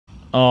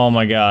Oh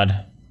my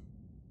god.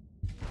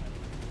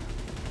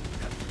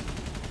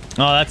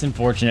 Oh, that's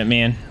unfortunate,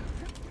 man.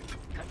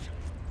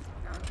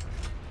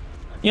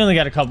 You only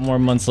got a couple more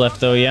months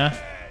left, though, yeah?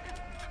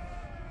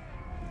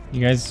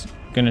 You guys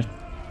gonna...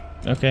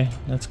 Okay,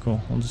 that's cool.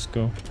 I'll just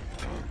go.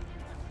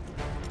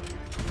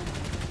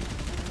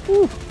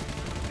 Whew.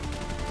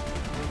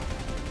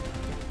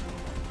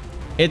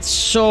 It's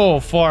so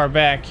far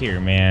back here,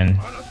 man.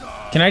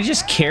 Can I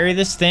just carry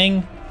this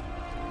thing?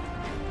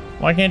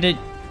 Why can't it...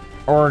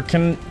 Or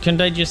couldn't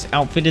I just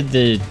outfitted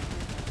the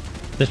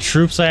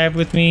troops I have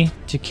with me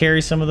to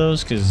carry some of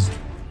those? Because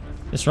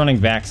this running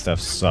back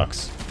stuff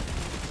sucks.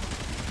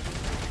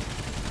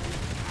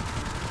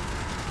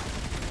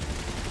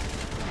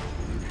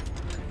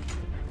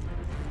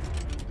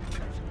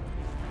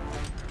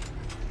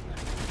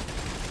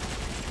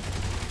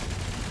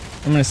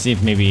 I'm gonna see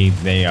if maybe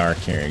they are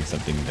carrying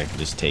something that I can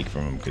just take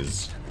from them,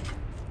 because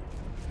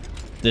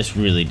this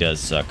really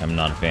does suck. I'm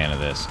not a fan of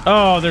this.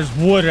 Oh, there's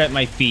wood at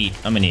my feet.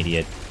 I'm an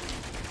idiot.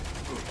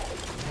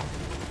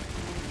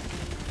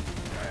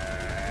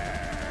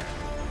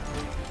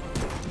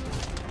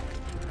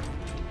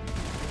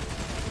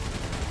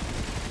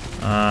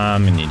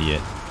 I'm an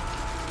idiot.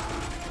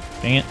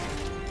 Dang it.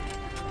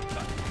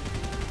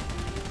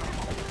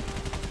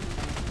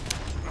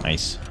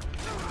 Nice.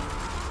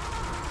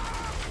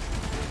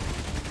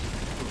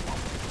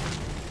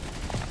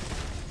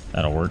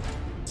 That'll work.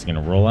 It's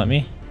gonna roll at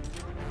me.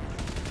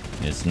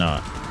 It's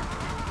not.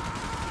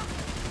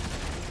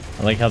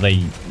 I like how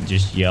they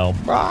just yell.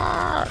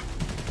 Rawr!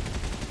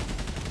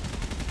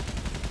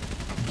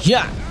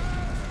 Yeah.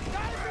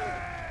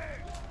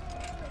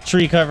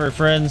 Tree cover,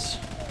 friends.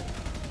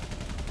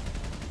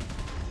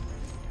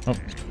 Oh,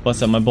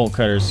 bust up my bolt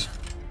cutters.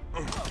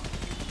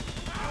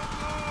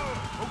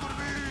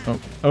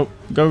 Oh,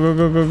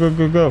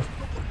 go.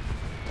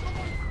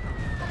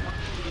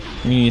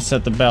 We need to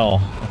set the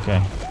bell.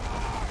 Okay.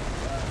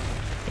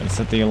 Gotta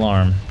set the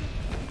alarm.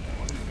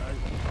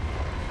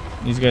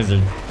 These guys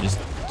are just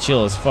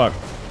chill as fuck.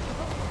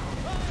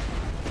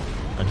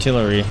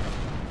 Artillery.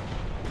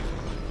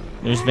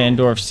 There's Van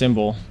Dorf's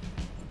symbol.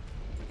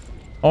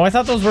 Oh, I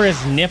thought those were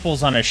his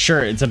nipples on a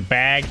shirt. It's a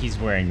bag he's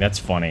wearing. That's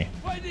funny.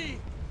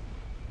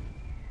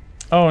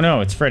 Oh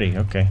no, it's Freddy.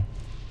 Okay.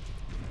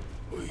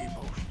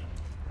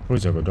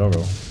 Who's a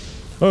doggo?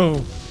 Whoa.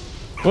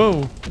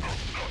 Whoa.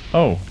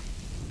 Oh.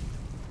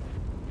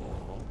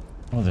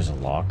 Oh, there's a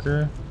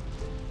locker.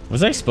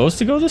 Was I supposed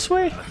to go this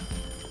way?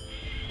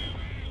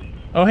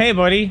 Oh, hey,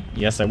 buddy.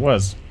 Yes, I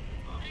was.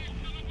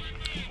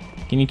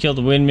 Can you kill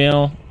the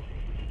windmill?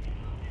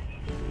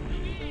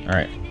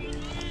 Alright.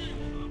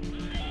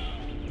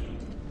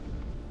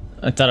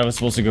 I thought I was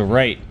supposed to go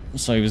right,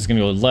 so I was gonna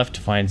go left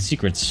to find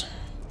secrets.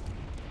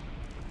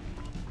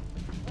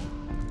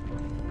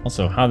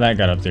 Also, how that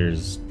got up there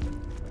is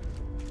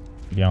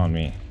beyond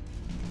me.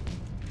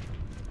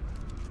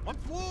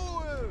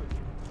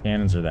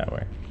 Cannons are that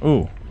way.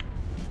 Ooh.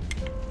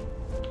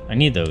 I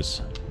need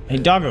those. Hey,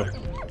 doggo.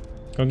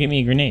 Go get me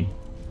a grenade.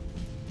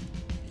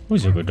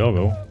 Who's a good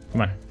doggo?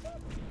 Come on.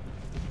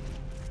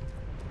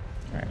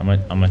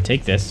 Alright, I'm gonna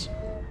take this.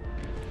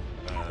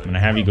 I'm gonna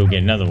have you go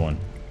get another one.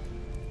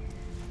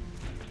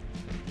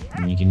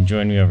 And you can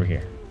join me over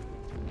here.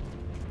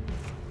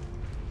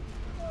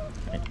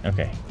 Right,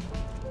 okay.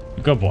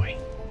 Good boy.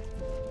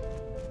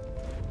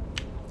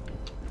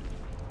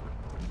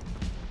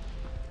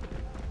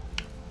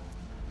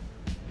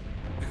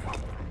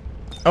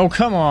 Oh,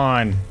 come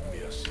on.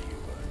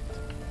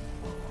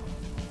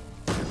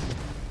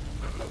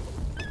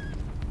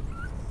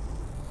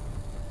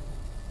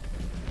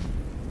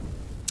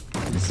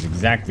 This is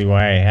exactly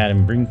why I had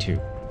him bring two.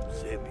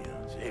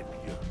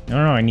 No,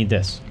 I need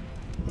this.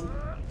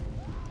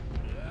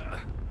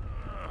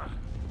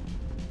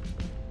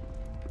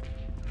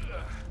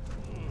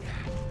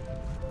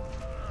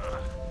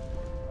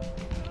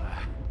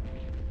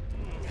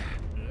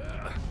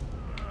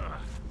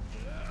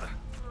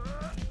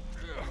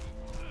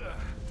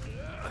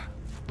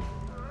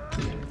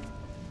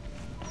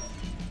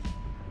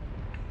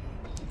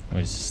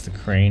 What is this, the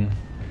crane?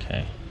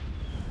 Okay.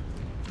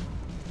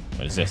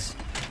 What is this?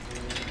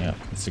 Yeah,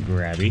 it's a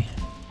grabby.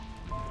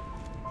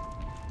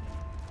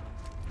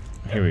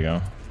 Here we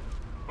go.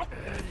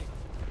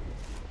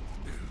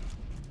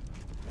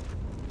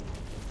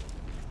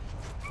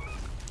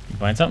 You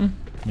find something?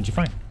 What'd you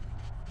find?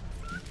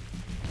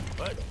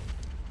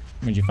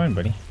 What'd you find,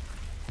 buddy?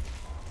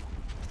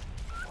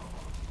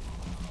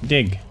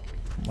 Dig.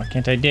 Why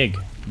can't I dig?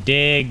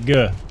 Dig.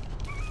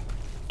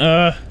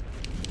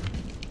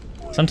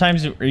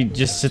 Sometimes he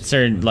just sits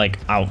there and like,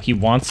 oh, he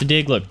wants to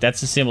dig. Look, that's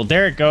the symbol.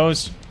 There it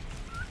goes.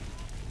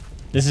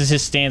 This is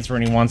his stance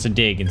when he wants to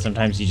dig, and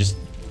sometimes he just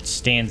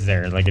stands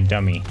there like a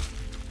dummy.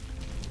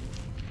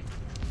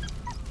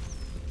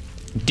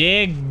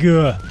 Dig.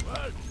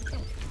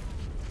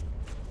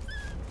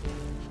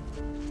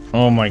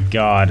 Oh my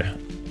god.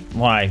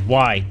 Why?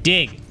 Why?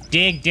 Dig.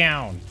 Dig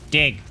down.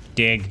 Dig.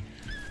 Dig.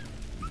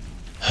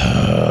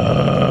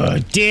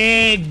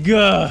 Dig.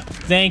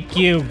 Thank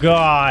you,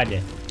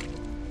 God.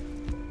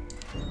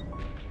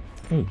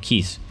 Ooh,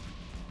 keys.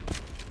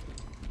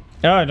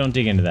 Oh, don't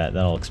dig into that.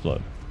 That'll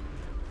explode.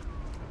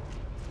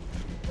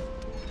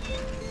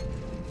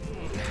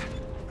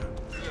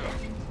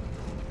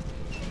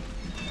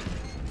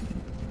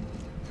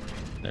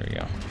 There we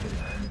go.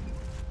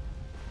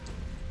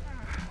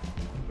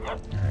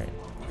 Alright.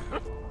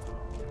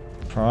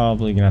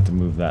 Probably gonna have to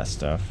move that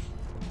stuff.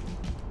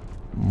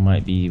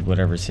 Might be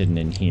whatever's hidden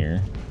in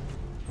here.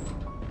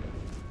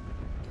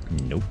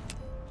 Nope.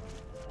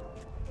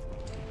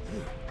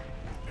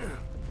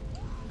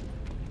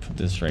 Put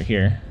this right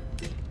here.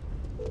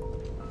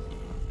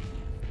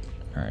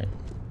 Alright.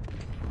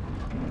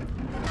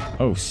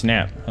 Oh,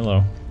 snap.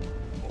 Hello.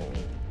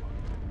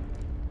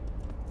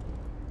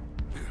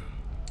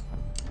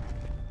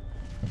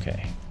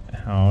 Okay.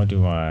 How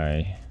do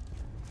I...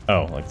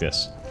 Oh, like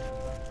this.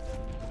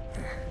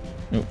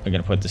 Nope, I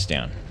gotta put this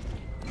down.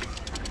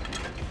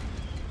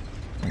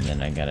 And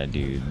then I gotta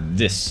do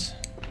this.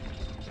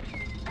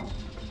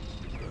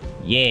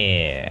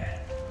 Yeah.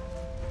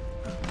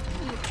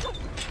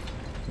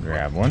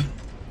 Grab one.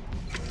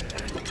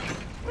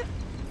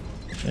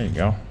 There you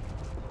go.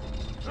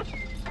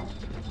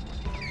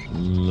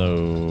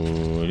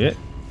 Load it.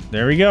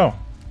 There we go.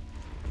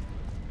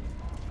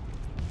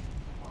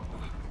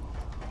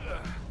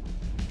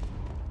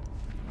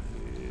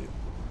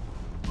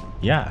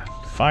 Yeah,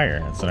 fire.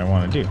 That's what I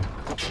want to do.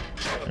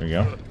 There we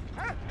go.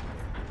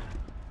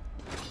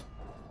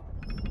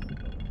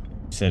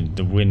 Said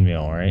the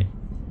windmill, right?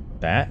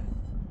 That?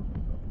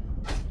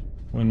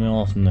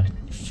 Windmill from the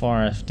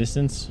far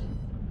distance?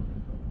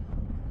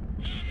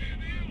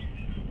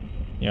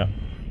 Yep,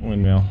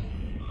 windmill.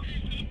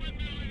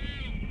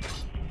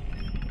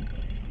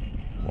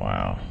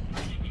 Wow.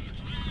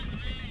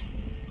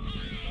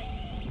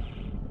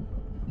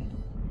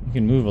 You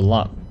can move a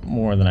lot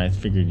more than I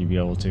figured you'd be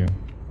able to.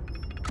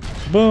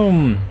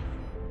 Boom!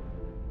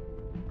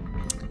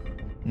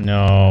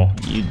 No,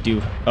 you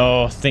do.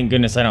 Oh, thank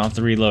goodness I don't have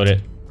to reload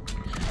it.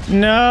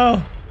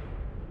 No!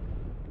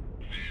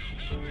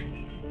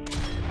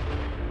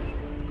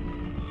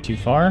 Too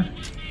far?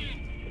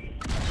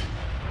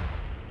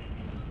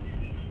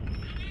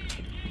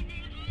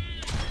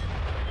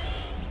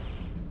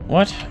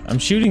 What? I'm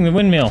shooting the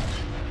windmill.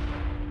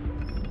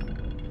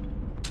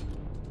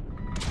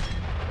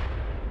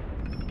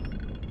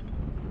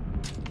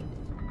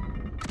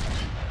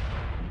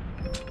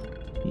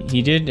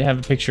 He did have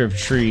a picture of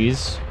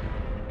trees.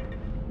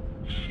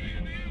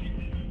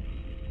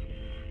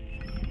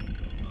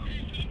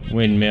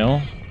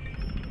 Windmill.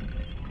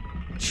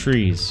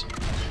 Trees.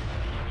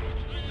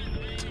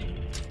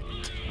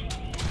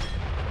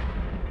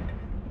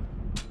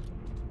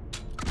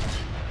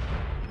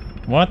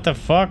 What the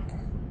fuck?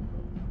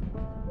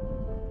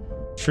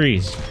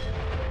 Trees.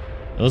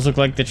 Those look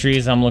like the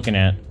trees I'm looking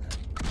at.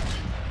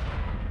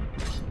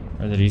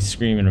 Or that he's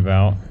screaming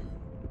about.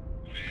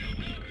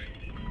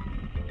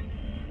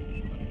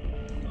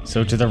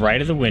 So to the right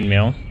of the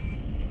windmill.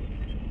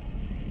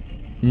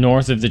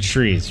 North of the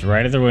trees.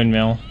 Right of the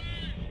windmill.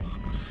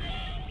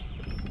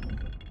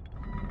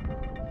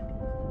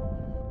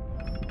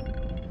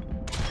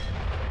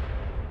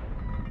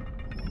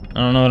 I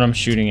don't know what I'm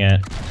shooting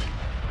at.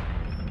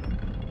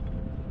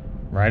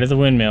 Right of the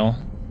windmill.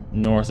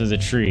 North of the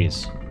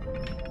trees.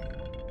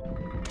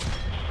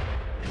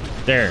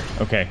 There.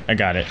 Okay, I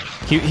got it.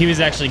 He was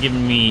actually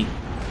giving me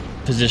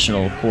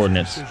positional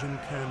coordinates. Precision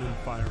cannon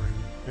firing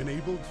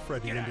enabled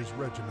Freddy and his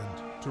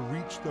regiment to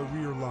reach the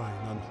rear line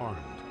unharmed.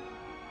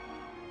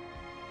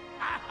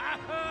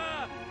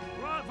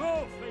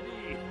 Bravo,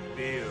 Freddy!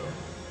 Bill,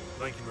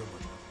 thank you very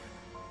much.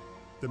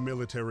 The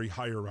military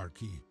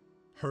hierarchy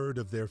heard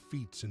of their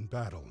feats in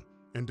battle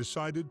and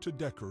decided to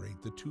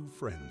decorate the two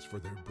friends for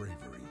their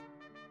bravery.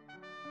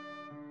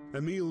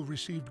 Emil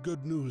received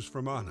good news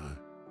from Anna.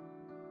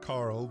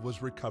 Carl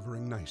was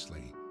recovering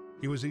nicely.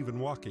 He was even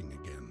walking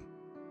again.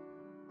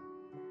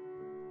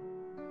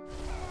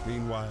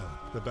 Meanwhile,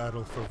 the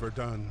battle for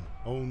Verdun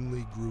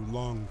only grew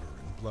longer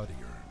and bloodier.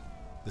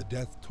 The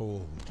death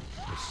toll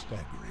was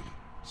staggering.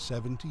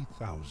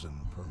 70,000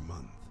 per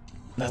month.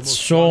 That's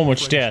Almost so one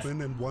much death.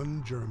 Frenchman and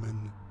one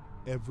German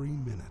every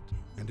minute.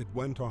 And it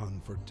went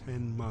on for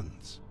 10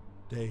 months,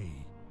 day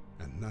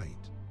and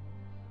night.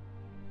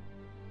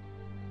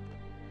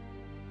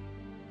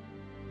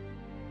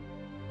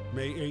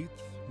 May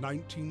 8th,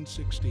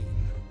 1916,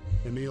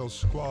 Emil's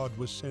squad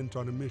was sent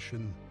on a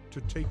mission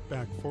to take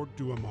back Fort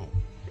Douaumont,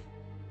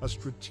 a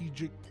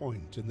strategic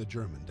point in the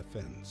German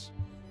defense.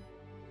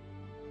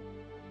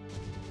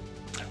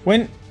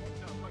 When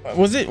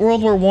was it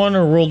World War I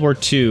or World War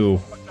II?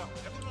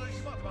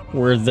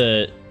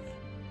 Where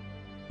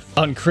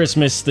on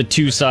Christmas the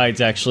two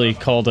sides actually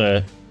called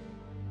a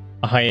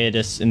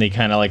hiatus and they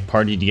kind of like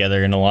partied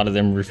together, and a lot of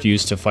them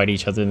refused to fight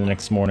each other the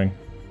next morning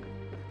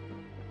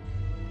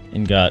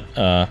and got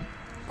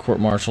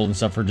court-martialed and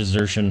stuff for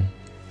desertion.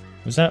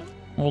 Was that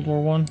World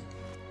War I?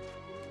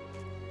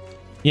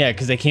 Yeah,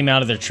 because they came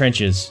out of their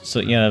trenches. So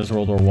yeah, that was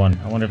World War I.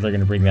 I wonder if they're going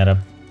to bring that up.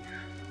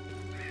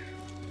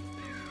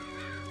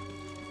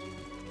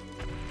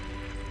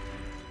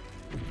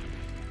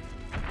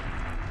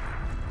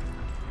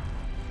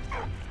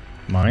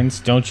 Mines,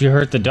 don't you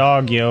hurt the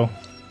dog, yo.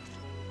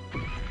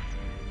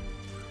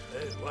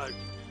 Hey, what?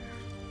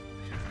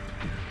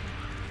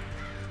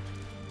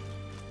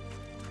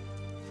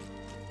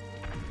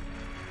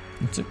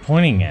 What's it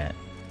pointing at?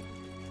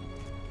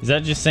 Is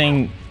that just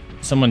saying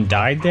someone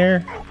died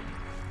there?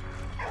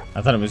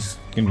 I thought it was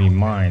gonna be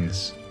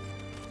mines.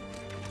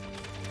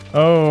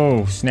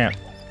 Oh, snap.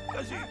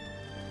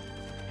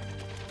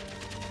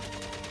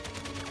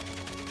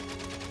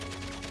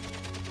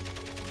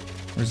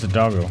 Where's the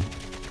doggo?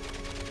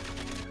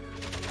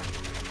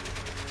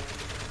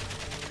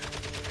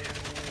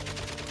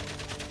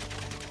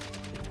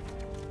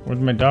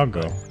 Where'd my dog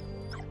go?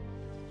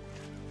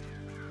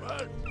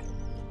 What?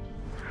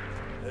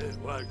 Hey,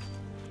 what?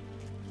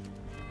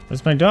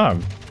 Where's my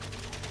dog?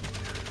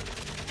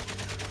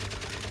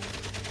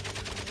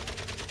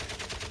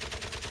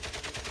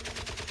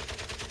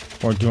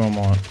 Or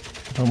Douaumont.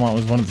 Douaumont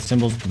was one of the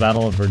symbols of the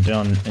Battle of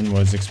Verdun and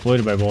was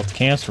exploited by both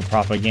camps for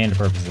propaganda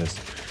purposes.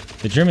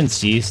 The Germans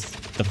seized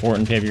the fort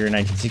in February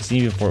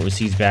 1916 before it was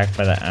seized back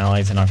by the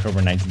Allies in October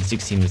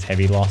 1916 with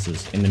heavy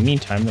losses. In the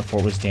meantime, the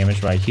fort was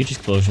damaged by a huge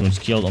explosion which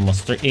killed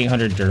almost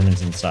 800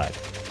 Germans inside.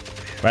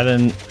 Rather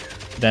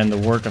than the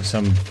work of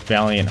some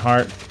valiant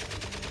heart,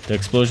 the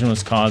explosion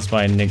was caused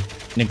by a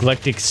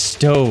neglected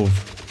stove.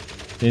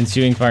 The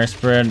ensuing fire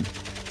spread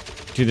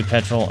to the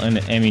petrol and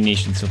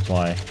ammunition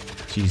supply.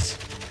 Jeez.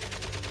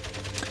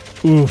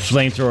 Ooh,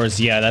 flamethrowers.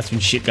 Yeah, that's when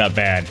shit got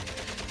bad.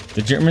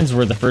 The Germans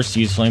were the first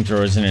to use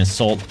flamethrowers in an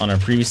assault on a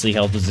previously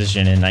held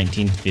position in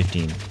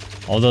 1915.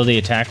 Although the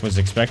attack was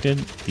expected,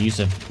 the use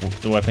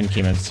of the weapon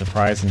came as a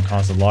surprise and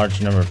caused a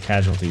large number of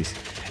casualties.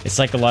 Its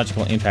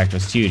psychological impact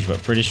was huge,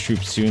 but British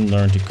troops soon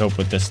learned to cope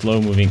with the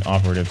slow-moving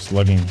operatives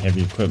lugging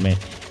heavy equipment.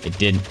 It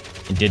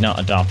did not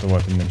adopt the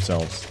weapon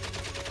themselves.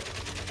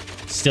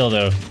 Still,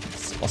 though,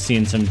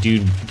 seeing some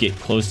dude get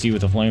close to you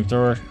with a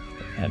flamethrower,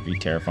 that'd be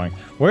terrifying.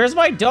 Where's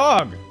my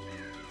dog?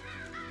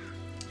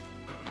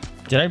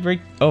 Did I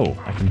break? Oh,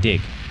 I can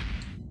dig.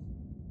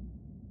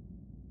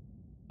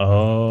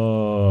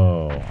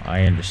 Oh,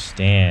 I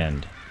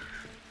understand.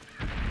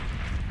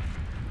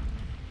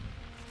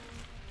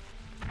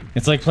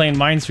 It's like playing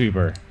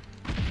Minesweeper.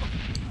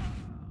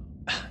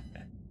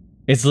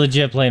 It's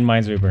legit playing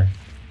Minesweeper.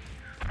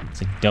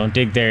 It's like, don't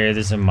dig there,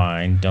 there's a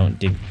mine. Don't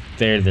dig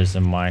there, there's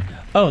a mine.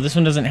 Oh, this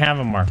one doesn't have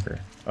a marker.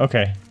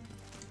 Okay.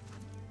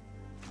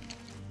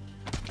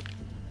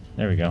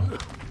 There we go.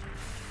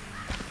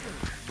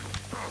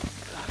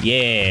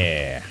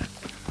 Yeah.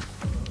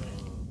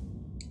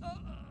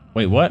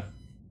 Wait, what?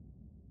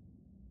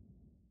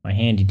 My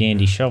handy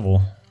dandy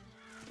shovel.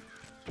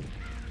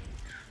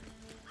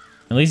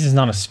 At least it's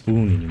not a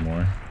spoon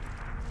anymore.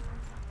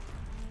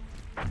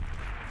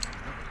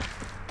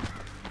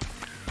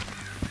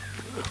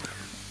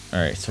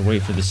 Alright, so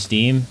wait for the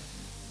steam.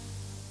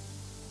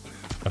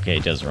 Okay,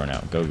 it does run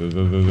out. Go, go,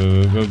 go, go,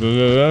 go, go, go, go,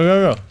 go,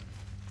 go, go.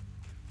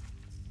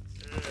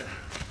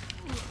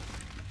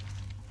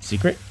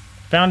 Secret?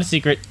 Found a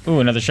secret. Ooh,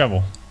 another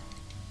shovel.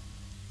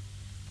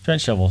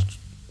 Trench shovel.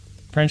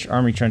 French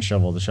army trench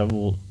shovel. The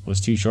shovel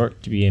was too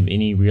short to be of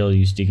any real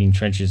use digging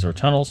trenches or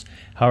tunnels.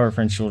 However,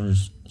 French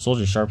soldiers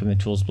sharpened the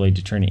tool's blade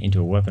to turn it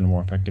into a weapon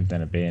more effective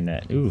than a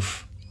bayonet.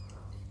 Oof.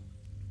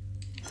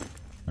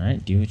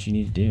 Alright, do what you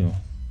need to do.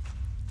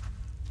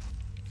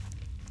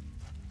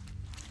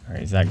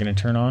 Alright, is that going to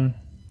turn on?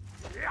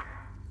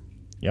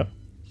 Yep.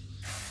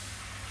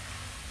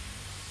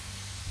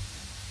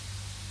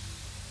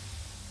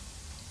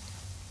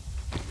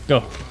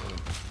 Go.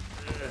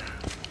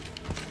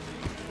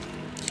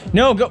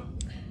 No, go.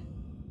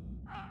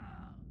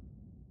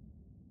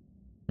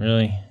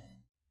 Really?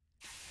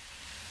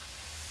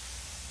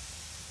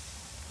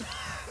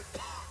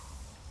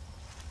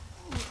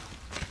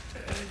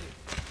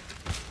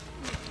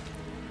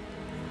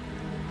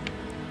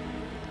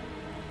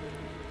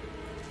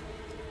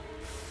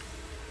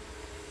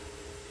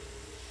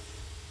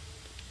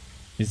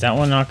 Is that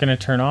one not going to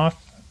turn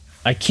off?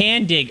 I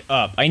can dig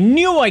up. I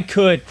knew I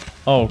could.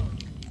 Oh,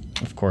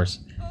 of course.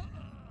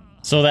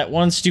 So that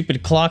one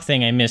stupid clock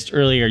thing I missed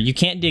earlier, you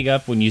can't dig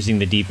up when using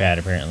the D-pad,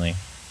 apparently.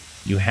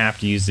 You have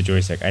to use the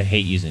joystick. I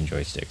hate using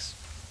joysticks.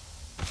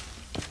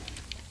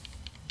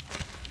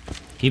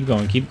 Keep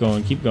going, keep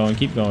going, keep going,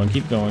 keep going,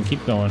 keep going,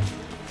 keep going.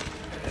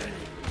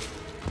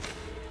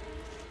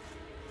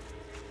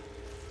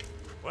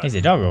 He's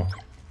a doggo.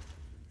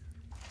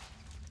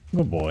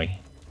 Good boy.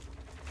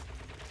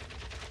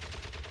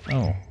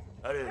 Oh.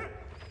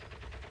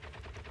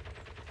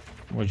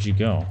 Where'd you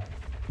go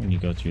when you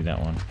go through that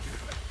one?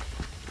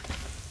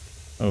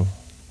 Oh.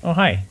 Oh,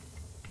 hi.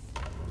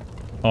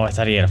 Oh, I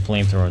thought he had a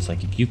flamethrower. I was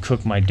like, if you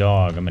cook my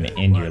dog, I'm gonna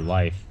end your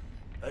life.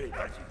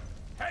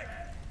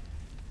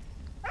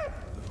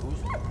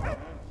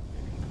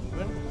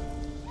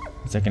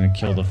 Is that gonna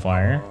kill the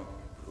fire?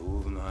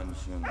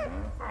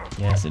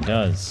 Yes, it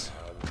does.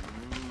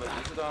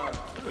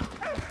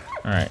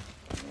 Alright.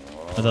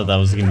 I thought that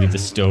was gonna be the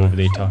stove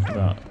they talked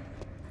about.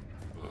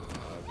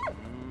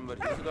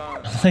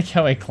 I like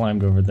how I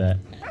climbed over that.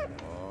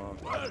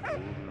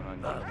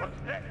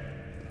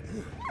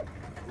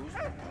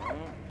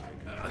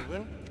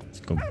 Let's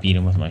go beat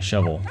him with my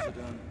shovel.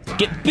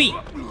 Get beat!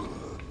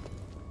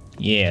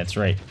 Yeah, that's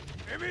right.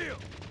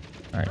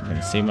 Alright, I'm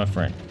gonna save my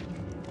friend.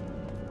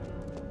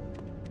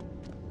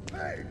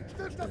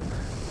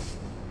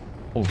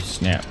 Oh,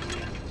 snap.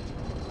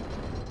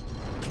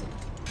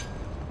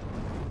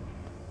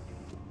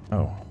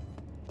 Oh.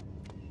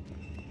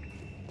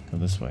 Go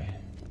this way.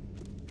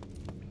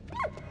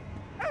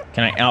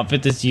 Can I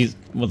outfit this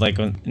with like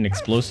an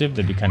explosive?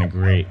 That'd be kind of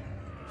great.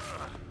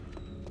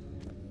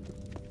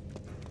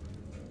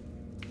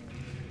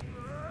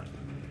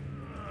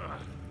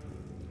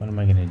 What am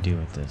I gonna do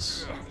with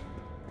this?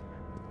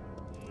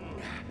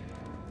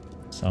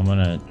 So I'm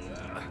gonna,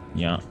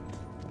 yeah.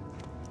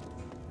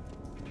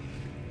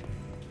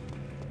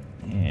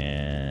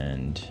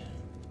 And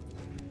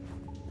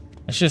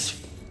let's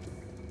just,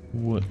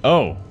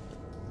 oh,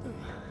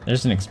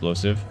 there's an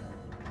explosive.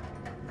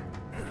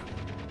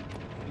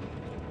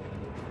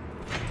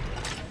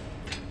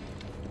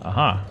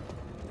 Aha.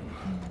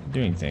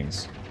 Doing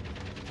things.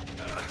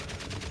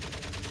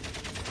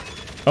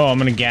 Oh, I'm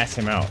gonna gas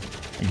him out.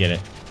 I get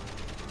it.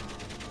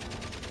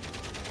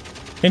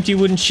 Empty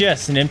wooden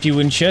chests. An empty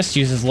wooden chest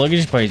used as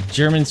luggage by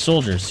German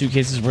soldiers.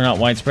 Suitcases were not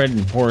widespread,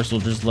 and poorer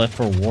soldiers left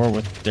for war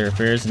with their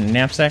affairs in a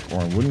knapsack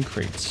or in wooden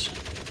crates.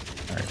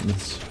 Alright,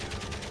 let's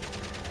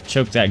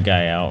choke that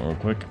guy out real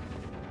quick.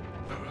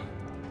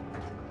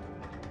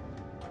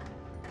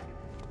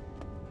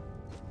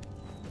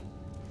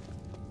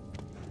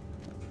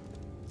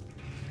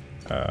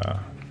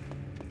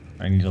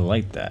 I need to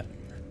light that.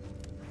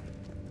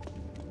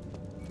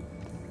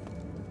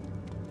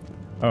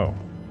 Oh,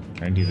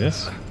 can I do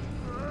this?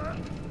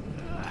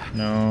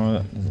 No,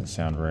 that doesn't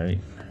sound right.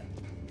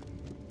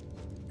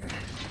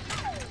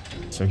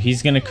 So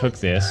he's gonna cook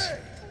this.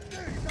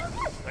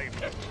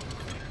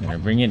 I'm gonna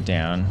bring it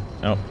down.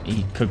 Oh,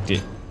 he cooked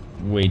it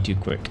way too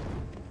quick.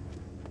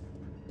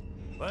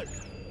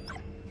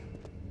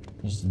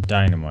 There's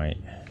dynamite.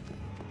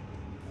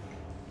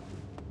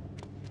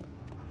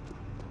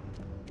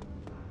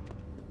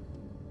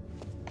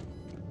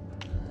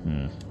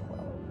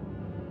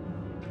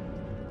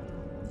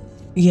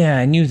 Yeah,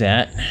 I knew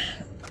that.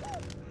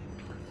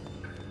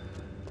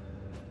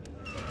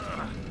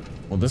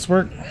 Will this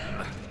work?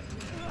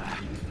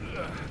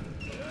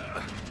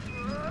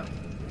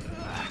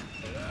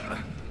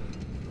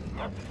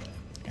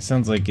 It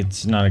sounds like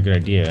it's not a good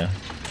idea.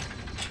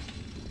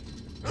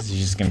 Because he's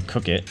just gonna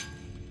cook it.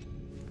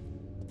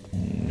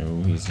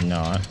 No, he's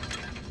not.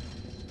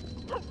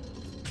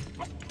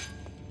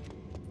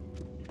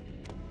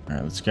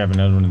 Alright, let's grab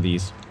another one of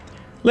these.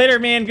 Later,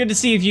 man. Good to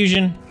see you,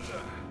 Fusion.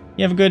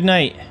 You have a good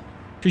night.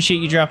 Appreciate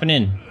you dropping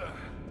in.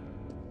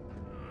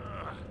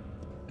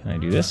 Can I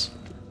do this?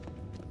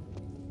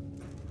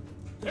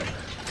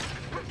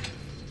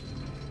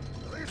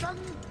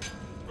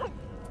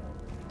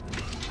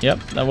 Yep,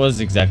 that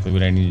was exactly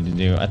what I needed to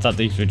do. I thought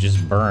these would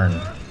just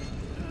burn.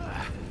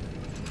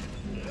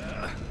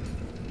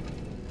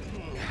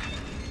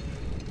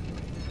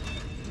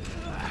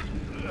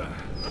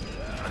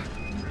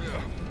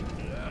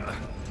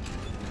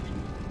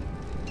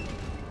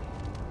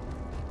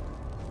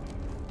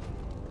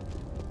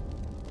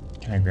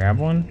 Can I grab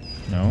one?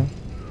 No.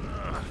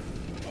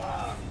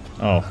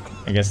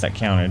 Oh, I guess that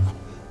counted.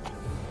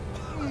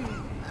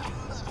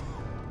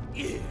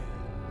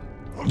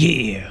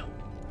 Yeah!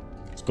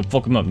 Let's go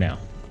fuck him up now.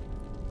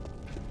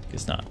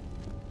 Guess not.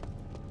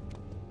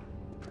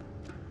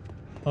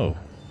 Oh.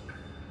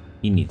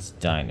 He needs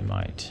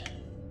dynamite.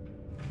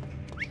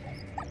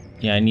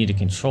 Yeah, I need to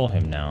control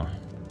him now.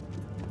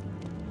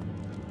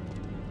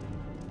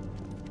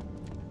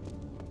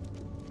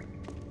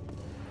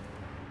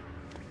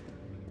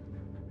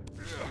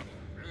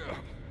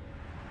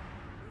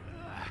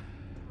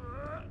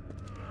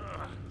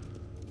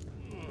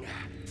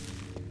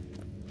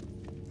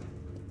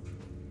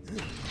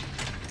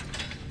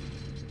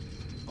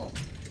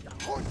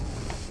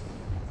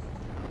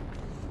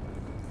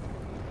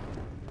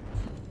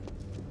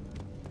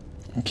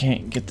 I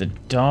can't get the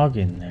dog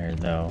in there,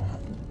 though.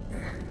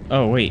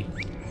 Oh, wait.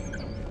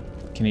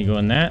 Can he go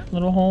in that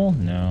little hole?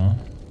 No.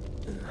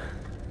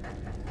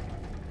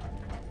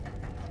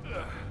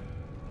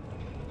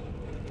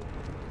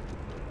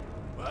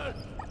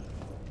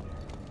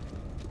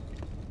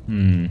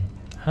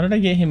 How did I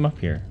get him up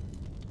here?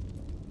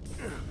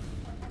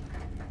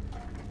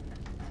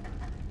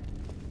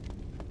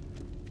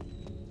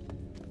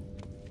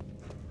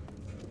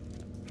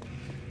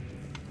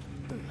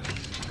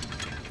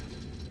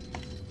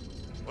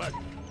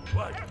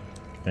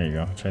 There you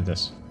go. Try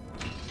this.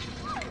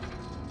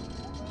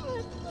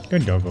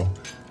 Good doggo.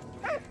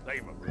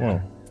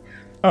 Whoa.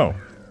 Oh.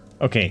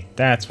 Okay,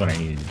 that's what I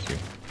needed to do.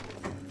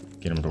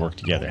 Get them to work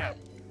together.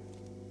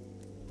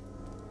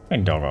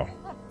 Good doggo.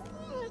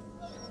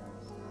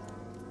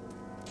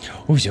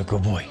 Who's your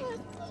good boy?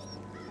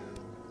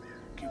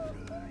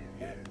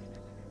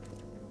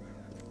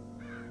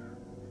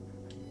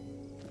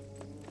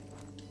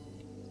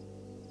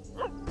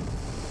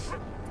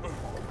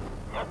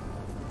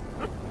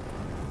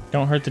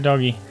 Don't hurt the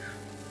doggy.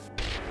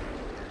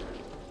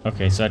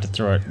 Okay, so I have to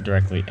throw it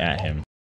directly at him.